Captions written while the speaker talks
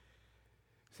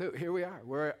So here we are.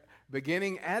 We're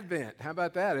beginning Advent. How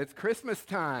about that? It's Christmas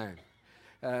time.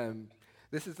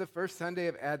 This is the first Sunday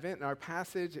of Advent, and our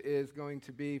passage is going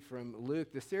to be from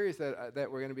Luke. The series that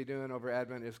we're going to be doing over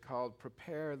Advent is called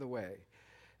Prepare the Way.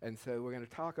 And so we're going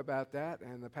to talk about that,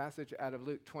 and the passage out of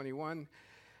Luke 21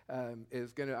 I'm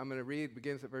going to read,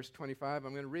 begins at verse 25.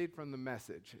 I'm going to read from the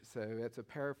Message. So it's a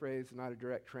paraphrase, not a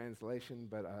direct translation,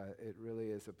 but it really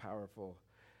is a powerful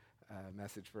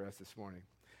message for us this morning.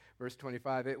 Verse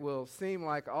 25, it will seem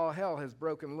like all hell has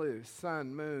broken loose,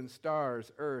 sun, moon,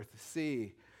 stars, earth,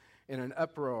 sea, in an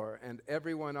uproar, and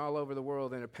everyone all over the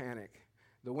world in a panic.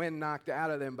 The wind knocked out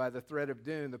of them by the threat of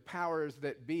doom, the powers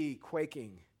that be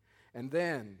quaking. And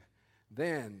then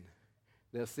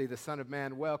they'll see the Son of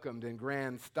Man welcomed in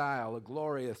grand style, a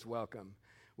glorious welcome.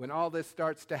 When all this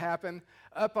starts to happen,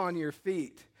 up on your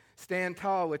feet, stand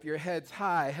tall with your heads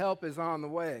high, help is on the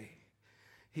way.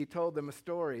 He told them a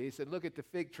story. He said, look at the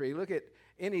fig tree. Look at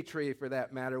any tree for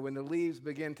that matter. When the leaves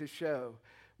begin to show,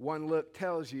 one look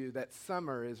tells you that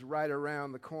summer is right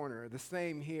around the corner. The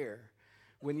same here.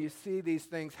 When you see these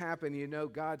things happen, you know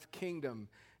God's kingdom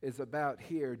is about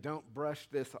here. Don't brush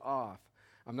this off.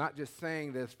 I'm not just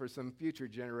saying this for some future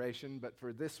generation, but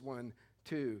for this one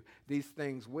too. These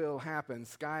things will happen.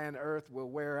 Sky and earth will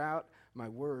wear out. My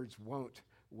words won't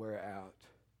wear out.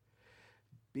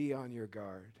 Be on your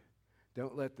guard.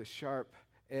 Don't let the sharp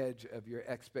edge of your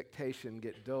expectation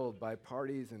get dulled by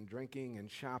parties and drinking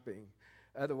and shopping.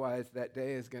 Otherwise, that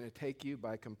day is going to take you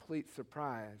by complete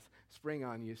surprise, spring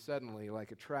on you suddenly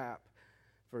like a trap,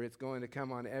 for it's going to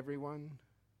come on everyone,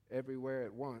 everywhere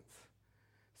at once.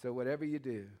 So whatever you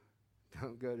do,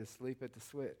 don't go to sleep at the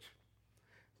switch.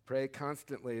 Pray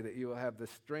constantly that you will have the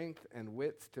strength and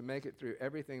wits to make it through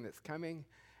everything that's coming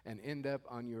and end up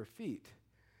on your feet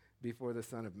before the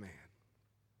Son of Man.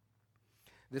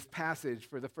 This passage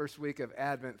for the first week of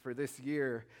Advent for this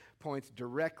year points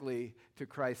directly to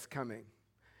Christ's coming.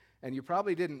 And you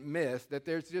probably didn't miss that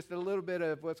there's just a little bit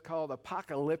of what's called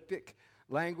apocalyptic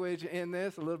language in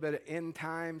this, a little bit of end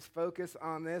times focus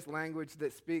on this, language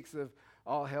that speaks of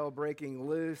all hell breaking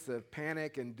loose, of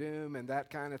panic and doom and that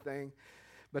kind of thing.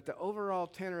 But the overall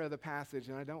tenor of the passage,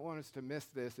 and I don't want us to miss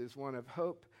this, is one of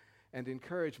hope and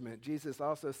encouragement. Jesus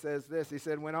also says this. He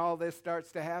said, when all this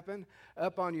starts to happen,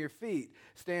 up on your feet,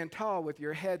 stand tall with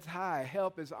your heads high.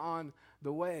 Help is on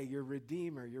the way. Your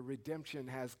Redeemer, your redemption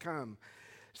has come.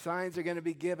 Signs are going to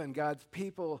be given. God's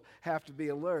people have to be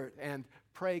alert and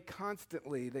pray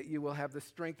constantly that you will have the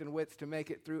strength and wits to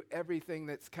make it through everything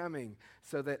that's coming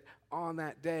so that on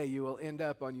that day you will end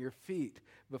up on your feet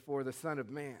before the Son of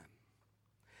Man.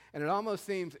 And it almost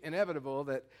seems inevitable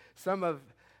that some of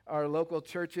our local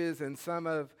churches and some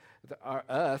of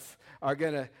us are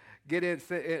going to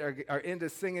are into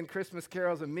singing Christmas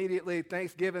carols immediately.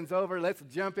 Thanksgiving's over. Let's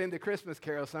jump into Christmas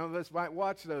carols. Some of us might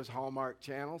watch those Hallmark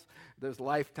channels, those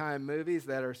Lifetime movies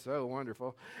that are so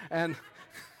wonderful. And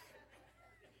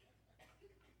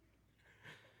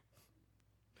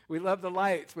we love the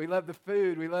lights, we love the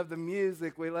food, we love the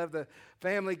music, we love the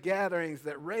family gatherings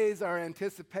that raise our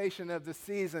anticipation of the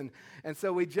season. And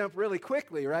so we jump really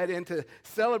quickly right into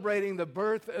celebrating the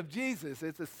birth of Jesus.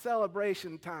 It's a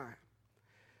celebration time.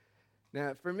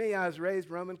 Now, for me, I was raised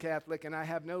Roman Catholic, and I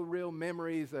have no real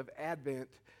memories of Advent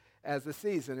as a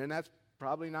season, and that's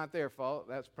probably not their fault.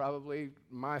 That's probably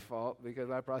my fault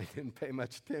because I probably didn't pay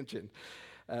much attention.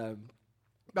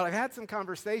 But I've had some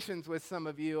conversations with some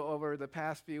of you over the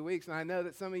past few weeks, and I know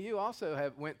that some of you also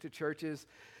have went to churches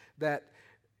that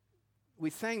we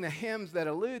sang the hymns that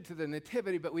allude to the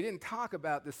nativity, but we didn't talk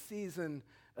about the season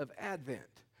of Advent,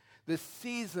 this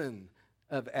season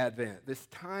of Advent, this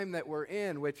time that we're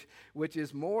in, which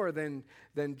is more than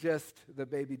just the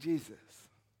baby Jesus.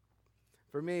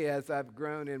 For me, as I've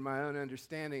grown in my own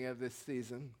understanding of this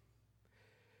season,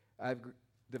 I've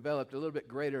developed a little bit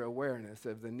greater awareness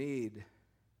of the need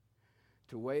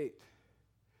to wait,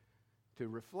 to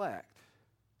reflect,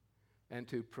 and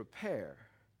to prepare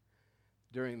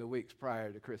during the weeks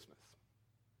prior to Christmas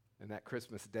and that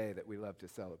Christmas day that we love to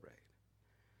celebrate.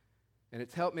 And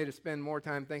it's helped me to spend more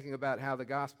time thinking about how the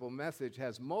gospel message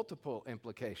has multiple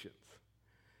implications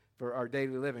for our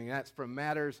daily living. That's from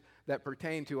matters that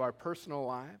pertain to our personal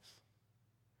lives,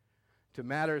 to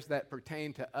matters that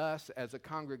pertain to us as a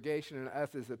congregation and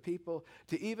us as a people,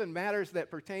 to even matters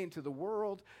that pertain to the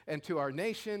world and to our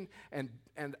nation and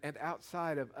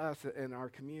outside of us and our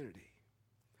community.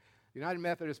 The United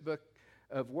Methodist Book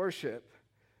of Worship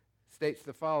states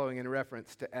the following in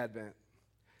reference to Advent.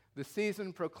 The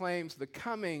season proclaims the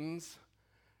comings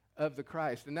of the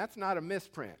Christ. And that's not a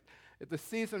misprint. The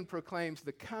season proclaims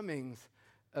the comings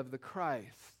of the Christ,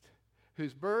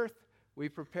 whose birth we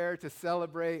prepare to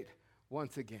celebrate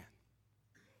once again,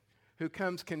 who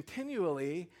comes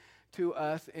continually to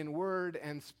us in word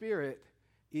and spirit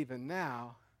even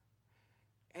now,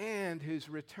 and whose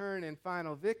return and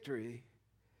final victory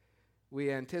we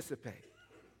anticipate.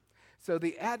 So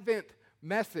the Advent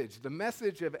message, the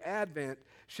message of Advent,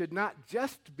 should not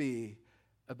just be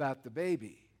about the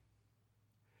baby,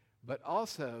 but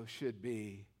also should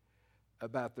be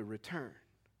about the return.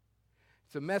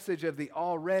 It's a message of the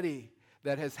already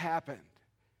that has happened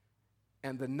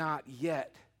and the not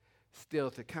yet still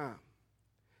to come.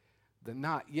 The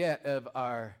not yet of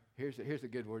our, here's a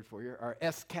good word for you, our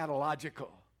eschatological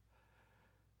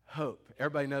hope.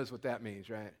 Everybody knows what that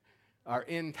means, right? Our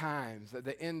end times,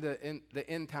 the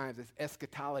end times is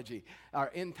eschatology.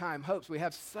 Our end time hopes. We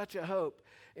have such a hope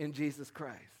in Jesus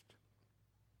Christ.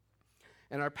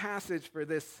 And our passage for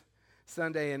this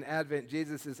Sunday in Advent,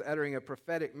 Jesus is uttering a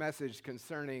prophetic message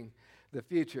concerning the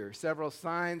future. Several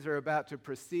signs are about to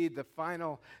precede the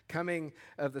final coming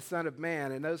of the Son of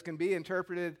Man, and those can be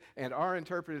interpreted and are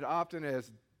interpreted often as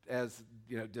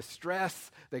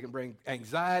distress. They can bring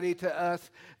anxiety to us.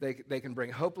 They can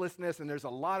bring hopelessness, and there's a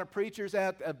lot of preachers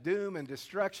out of doom and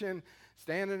destruction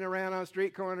standing around on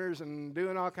street corners and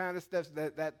doing all kinds of stuff.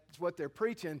 That's what they're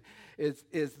preaching is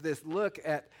this look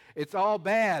at it's all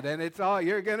bad and it's all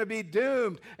you're going to be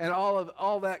doomed and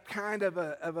all that kind of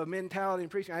a mentality in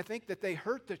preaching. I think that they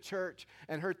hurt the church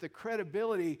and hurt the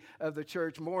credibility of the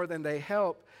church more than they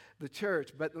help the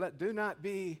church. But do not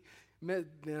be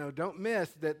don't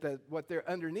miss that what they're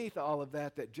underneath all of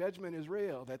that judgment is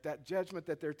real, that judgment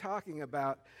that they're talking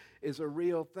about is a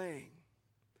real thing.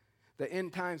 The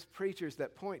end times preachers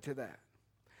that point to that.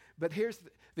 But here's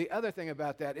the other thing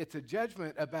about that. It's a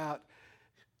judgment about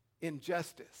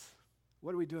injustice.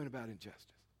 What are we doing about injustice?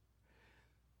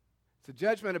 It's a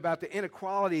judgment about the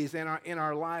inequalities in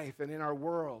our life and in our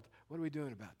world. What are we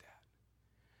doing about that?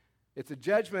 It's a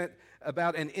judgment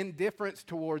about an indifference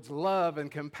towards love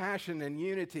and compassion and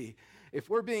unity. If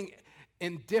we're being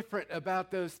indifferent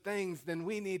about those things, then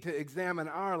we need to examine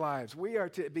our lives. We are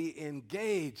to be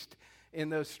engaged in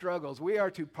those struggles. We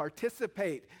are to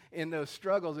participate in those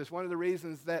struggles. It's one of the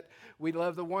reasons that we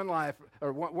love the one life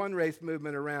or one race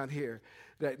movement around here.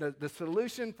 The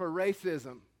solution for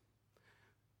racism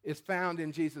is found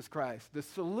in Jesus Christ. The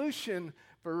solution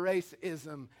for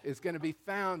racism is going to be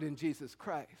found in Jesus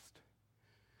Christ.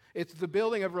 It's the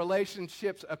building of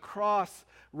relationships across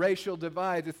racial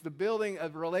divides. It's the building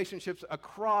of relationships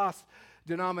across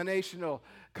denominational,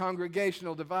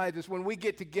 congregational divides. It's when we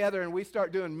get together and we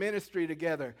start doing ministry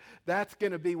together. That's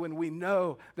going to be when we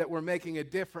know that we're making a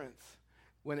difference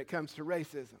when it comes to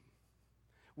racism.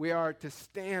 We are to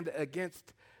stand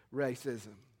against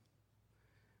racism.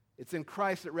 It's in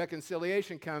Christ that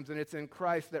reconciliation comes, and it's in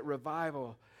Christ that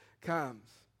revival comes.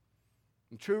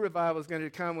 And true revival is going to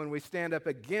come when we stand up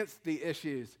against the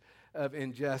issues of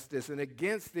injustice and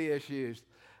against the issues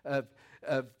of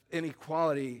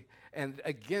inequality and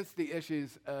against the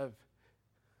issues of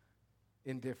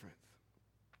indifference.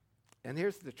 And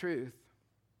here's the truth.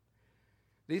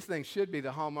 These things should be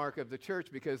the hallmark of the church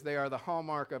because they are the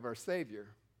hallmark of our Savior.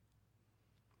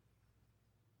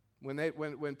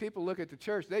 When people look at the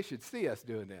church, they should see us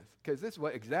doing this because this is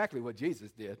exactly what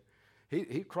Jesus did.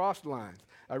 He crossed lines.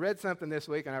 I read something this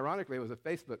week, and ironically, it was a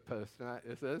Facebook post. And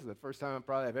this is the first time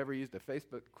I've ever used a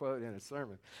Facebook quote in a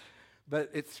sermon. But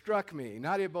it struck me.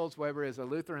 Nadia Bolz-Weber is a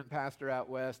Lutheran pastor out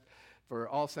west for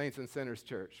All Saints and Sinners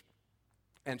Church.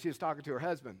 And she was talking to her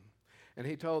husband. And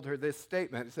he told her this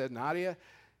statement. It said, Nadia,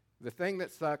 the thing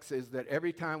that sucks is that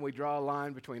every time we draw a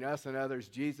line between us and others,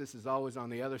 Jesus is always on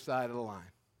the other side of the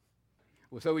line.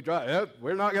 Well, so we draw,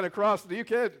 we're not going to cross, you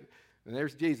kid. And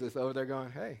there's Jesus over there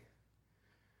going, hey,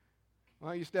 why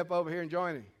don't you step over here and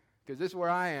join me? Because this is where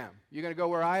I am. You're going to go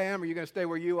where I am or you're going to stay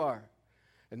where you are?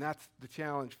 And that's the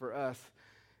challenge for us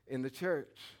in the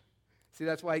church. See,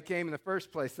 that's why he came in the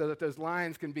first place, so that those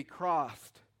lines can be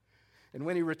crossed. And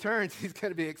when he returns, he's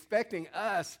going to be expecting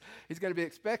us, he's going to be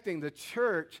expecting the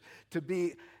church to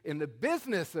be in the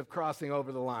business of crossing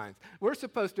over the lines. We're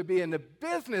supposed to be in the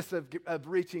business of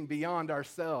reaching beyond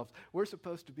ourselves. We're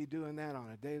supposed to be doing that on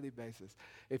a daily basis.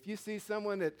 If you see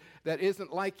someone that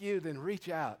isn't like you, then reach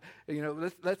out.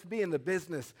 Let's be in the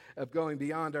business of going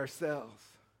beyond ourselves.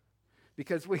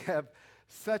 Because we have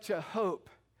such a hope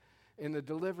in the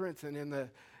deliverance and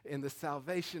in the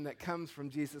salvation that comes from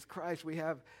Jesus Christ. We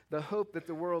have the hope that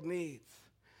the world needs.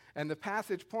 And the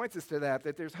passage points us to that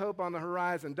there's hope on the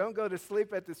horizon. Don't go to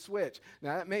sleep at the switch.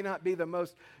 Now, that may not be the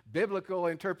most biblical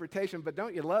interpretation, but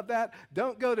don't you love that?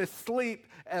 Don't go to sleep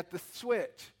at the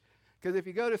switch. Because if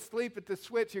you go to sleep at the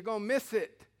switch, you're going to miss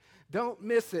it. Don't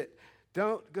miss it.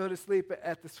 Don't go to sleep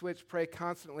at the switch. Pray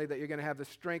constantly that you're going to have the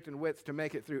strength and wits to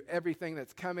make it through everything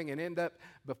that's coming and end up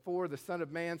before the Son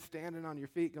of Man standing on your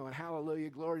feet going, hallelujah,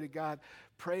 glory to God,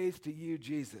 praise to you,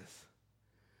 Jesus.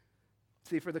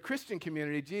 See, for the Christian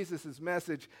community, Jesus'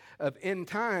 message of end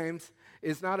times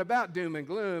is not about doom and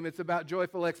gloom. It's about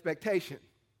joyful expectation.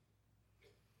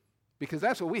 Because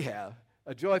that's what we have,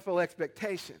 a joyful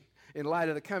expectation in light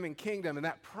of the coming kingdom. And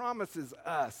that promises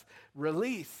us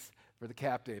release for the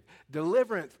captive,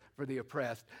 deliverance for the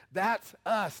oppressed. That's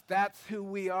us. That's who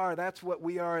we are. That's what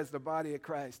we are as the body of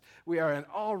Christ. We are an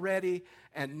already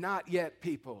and not yet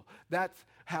people. That's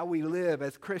how we live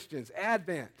as Christians.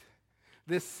 Advent,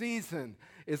 this season,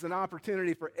 is an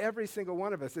opportunity for every single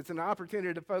one of us. It's an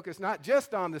opportunity to focus not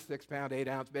just on the 6-pound,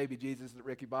 8-ounce baby Jesus that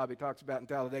Ricky Bobby talks about in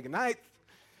Talladega Nights.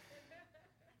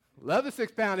 Love the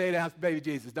 6-pound, 8-ounce baby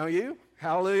Jesus, don't you?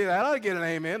 Hallelujah. That ought to get an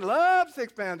amen. Love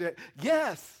 6-pound.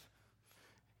 Yes.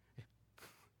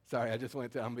 Sorry, I just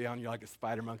went to, I'm be on you like a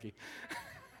spider monkey.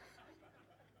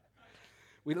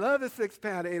 We love the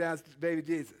 6-pound, 8-ounce baby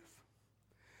Jesus.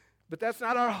 But that's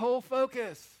not our whole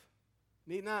focus.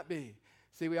 Need not be.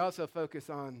 See, we also focus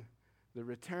on the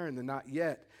return, the not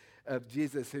yet of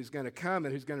Jesus who's going to come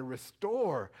and who's going to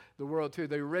restore the world to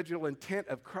the original intent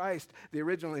of Christ, the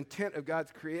original intent of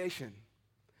God's creation.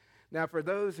 Now, for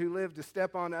those who live to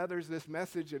step on others, this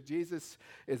message of Jesus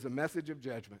is a message of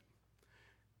judgment.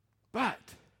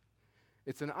 But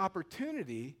it's an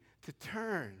opportunity to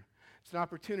turn. It's an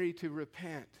opportunity to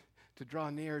repent, to draw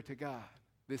near to God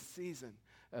this season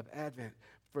of Advent.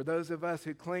 For those of us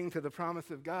who cling to the promise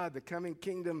of God, the coming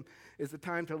kingdom is the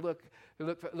time to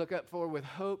look up for with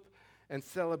hope and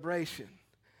celebration.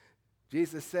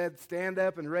 Jesus said, stand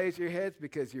up and raise your heads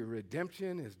because your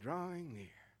redemption is drawing near.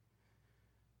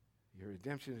 Your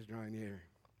redemption is drawing near.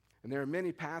 And there are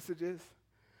many passages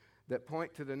that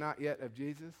point to the not yet of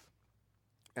Jesus.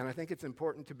 And I think it's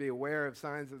important to be aware of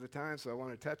signs of the time, so I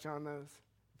want to touch on those,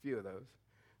 a few of those.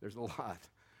 There's a lot.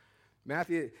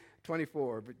 Matthew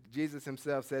 24, but Jesus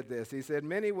himself said this. He said,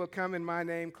 many will come in my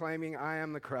name claiming I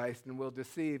am the Christ and will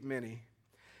deceive many.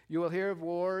 You will hear of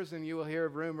wars and you will hear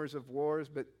of rumors of wars,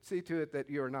 but see to it that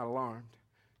you are not alarmed.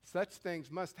 Such things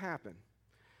must happen,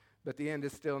 but the end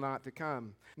is still not to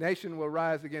come. Nation will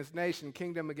rise against nation,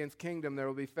 kingdom against kingdom. There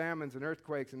will be famines and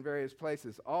earthquakes in various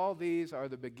places. All these are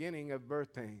the beginning of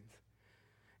birth pains.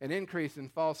 An increase in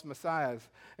false messiahs,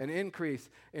 an increase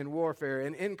in warfare,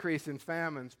 an increase in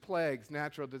famines, plagues,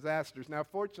 natural disasters. Now,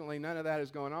 fortunately, none of that is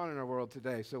going on in our world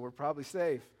today, so we're probably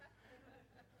safe.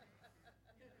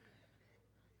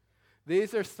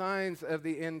 These are signs of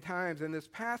the end times. In this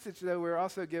passage, though, we're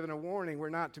also given a warning. We're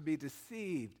not to be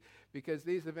deceived because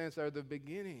these events are the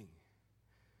beginning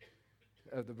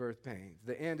of the birth pains.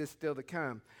 The end is still to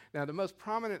come. Now, the most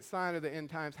prominent sign of the end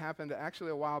times happened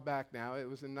actually a while back now. It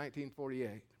was in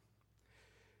 1948.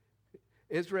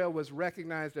 Israel was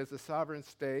recognized as a sovereign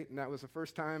state, and that was the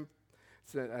first time,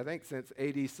 I think, since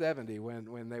AD 70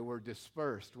 when they were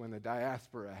dispersed, when the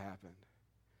diaspora happened.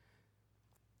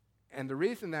 And the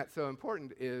reason that's so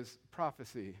important is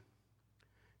prophecy.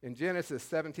 In Genesis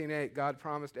 17:8, God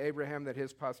promised Abraham that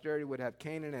his posterity would have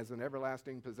Canaan as an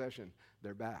everlasting possession.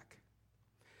 They're back.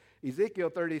 Ezekiel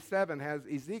 37 has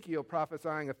Ezekiel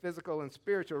prophesying a physical and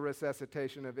spiritual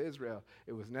resuscitation of Israel.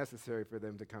 It was necessary for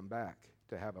them to come back,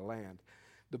 to have a land.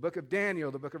 The book of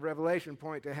Daniel, the book of Revelation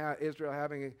point to Israel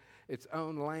having its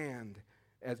own land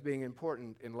as being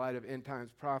important in light of end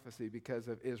times prophecy because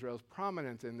of Israel's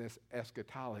prominence in this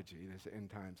eschatology, this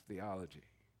end times theology.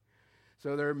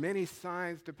 So there are many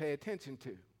signs to pay attention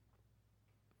to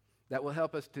that will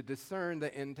help us to discern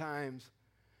the end times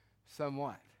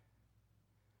somewhat.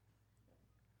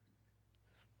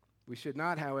 We should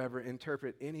not, however,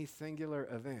 interpret any singular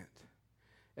event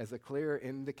as a clear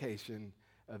indication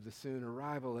of the soon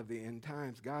arrival of the end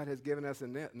times. God has given us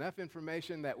enough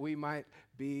information that we might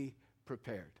be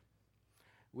prepared.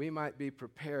 We might be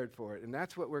prepared for it. And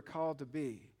that's what we're called to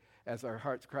be as our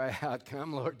hearts cry out,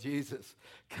 come, Lord Jesus,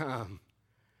 come.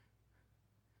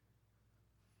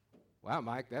 Wow,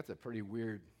 Mike, that's a pretty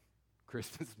weird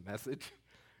Christmas message.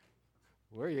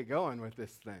 Where are you going with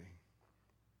this thing?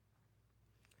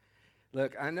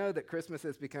 Look, I know that Christmas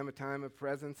has become a time of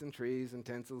presents and trees and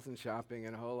tinsels and shopping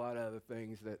and a whole lot of other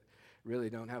things that really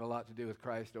don't have a lot to do with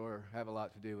Christ or have a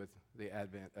lot to do with the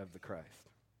advent of the Christ.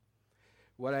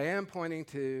 What I am pointing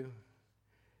to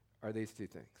are these two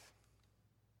things.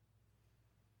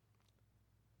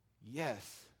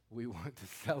 Yes, we want to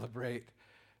celebrate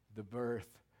the birth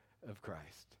of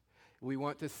Christ. We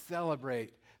want to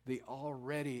celebrate the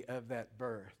already of that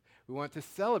birth. We want to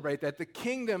celebrate that the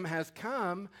kingdom has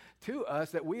come to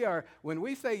us, that when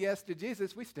we say yes to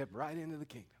Jesus, we step right into the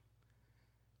kingdom.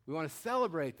 We want to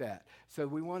celebrate that, so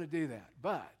we want to do that.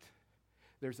 But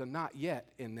there's a not yet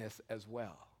in this as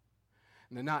well.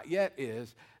 And the not yet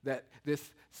is that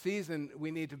this season we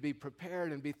need to be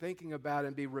prepared and be thinking about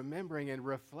and be remembering and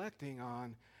reflecting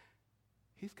on,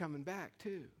 he's coming back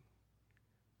too.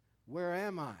 Where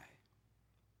am I?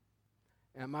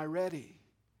 Am I ready?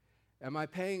 Am I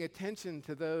paying attention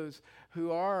to those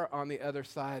who are on the other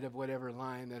side of whatever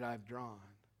line that I've drawn?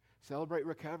 Celebrate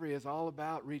Recovery is all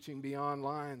about reaching beyond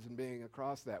lines and being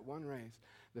across that one race.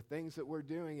 The things that we're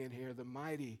doing in here, the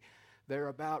mighty, they're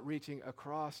about reaching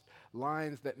across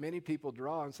lines that many people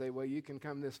draw and say, well, you can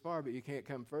come this far, but you can't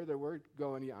come further. We're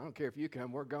going, I don't care if you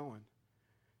come, we're going.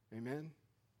 Amen?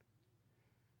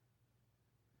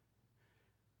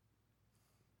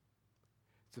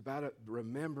 It's about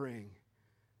remembering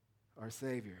our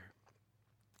Savior.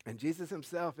 And Jesus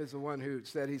himself is the one who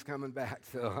said he's coming back,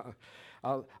 so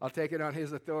I'll take it on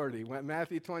his authority. When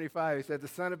Matthew 25, he said,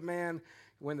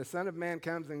 when the Son of Man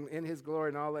comes in his glory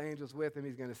and all the angels with him,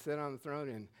 he's going to sit on the throne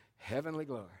in heavenly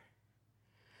glory.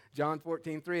 John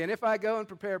 14:3, and if I go and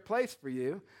prepare a place for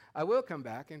you, I will come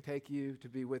back and take you to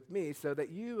be with me, so that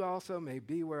you also may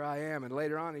be where I am. And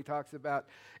later on, he talks about,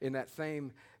 in that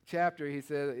same chapter, he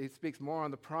speaks more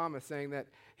on the promise, saying that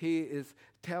he is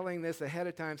telling this ahead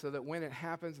of time so that when it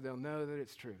happens, they'll know that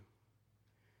it's true.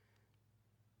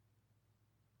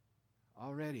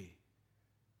 Already,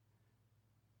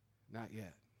 not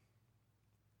yet.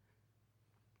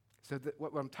 So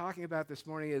what I'm talking about this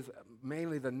morning is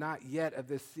mainly the not yet of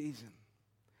this season.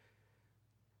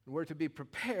 We're to be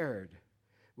prepared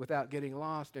without getting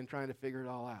lost and trying to figure it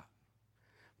all out.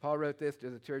 Paul wrote this to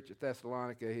the church at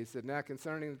Thessalonica. He said, now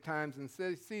concerning the times and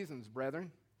seasons,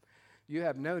 brethren, you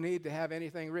have no need to have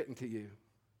anything written to you.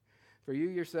 For you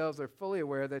yourselves are fully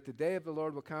aware that the day of the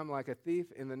Lord will come like a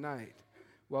thief in the night.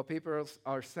 While people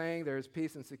are saying there is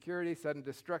peace and security, sudden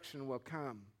destruction will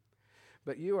come.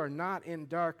 But you are not in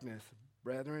darkness,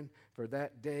 brethren, for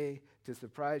that day to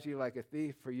surprise you like a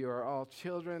thief, for you are all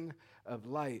children of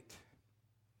light,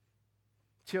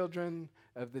 children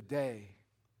of the day,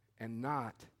 and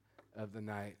not of the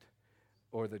night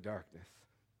or the darkness.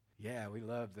 Yeah, we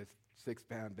love the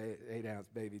 6-pound, 8-ounce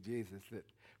baby Jesus that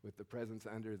with the presents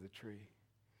under the tree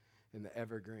in the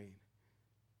evergreen.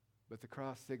 But the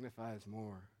cross signifies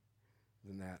more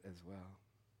than that as well.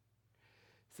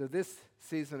 So this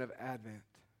season of Advent,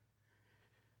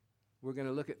 we're going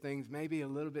to look at things maybe a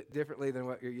little bit differently than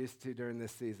what you're used to during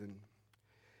this season,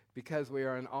 because we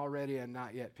are an already and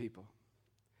not yet people.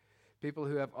 People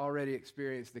who have already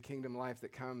experienced the kingdom life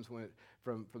that comes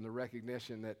from the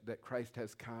recognition that Christ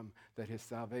has come, that his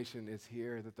salvation is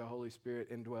here, that the Holy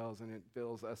Spirit indwells and it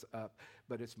fills us up.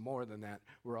 But it's more than that.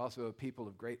 We're also a people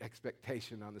of great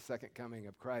expectation on the second coming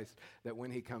of Christ, that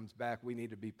when he comes back, we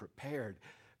need to be prepared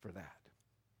for that.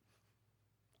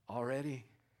 Already?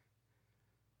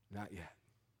 Not yet.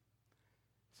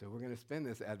 So we're going to spend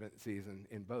this Advent season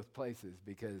in both places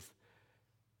because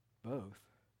both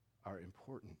are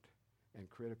important and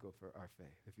critical for our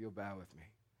faith. If you'll bow with me.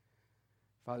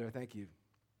 Father, I thank you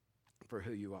for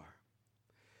who you are.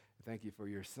 I thank you for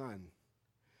your Son.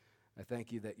 I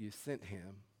thank you that you sent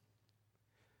him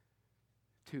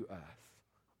to us.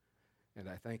 And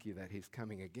I thank you that he's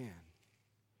coming again.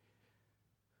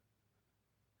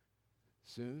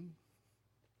 Soon,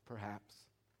 perhaps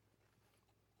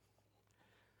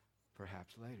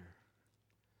later.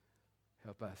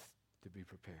 Help us to be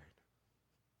prepared.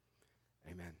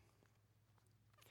 Amen.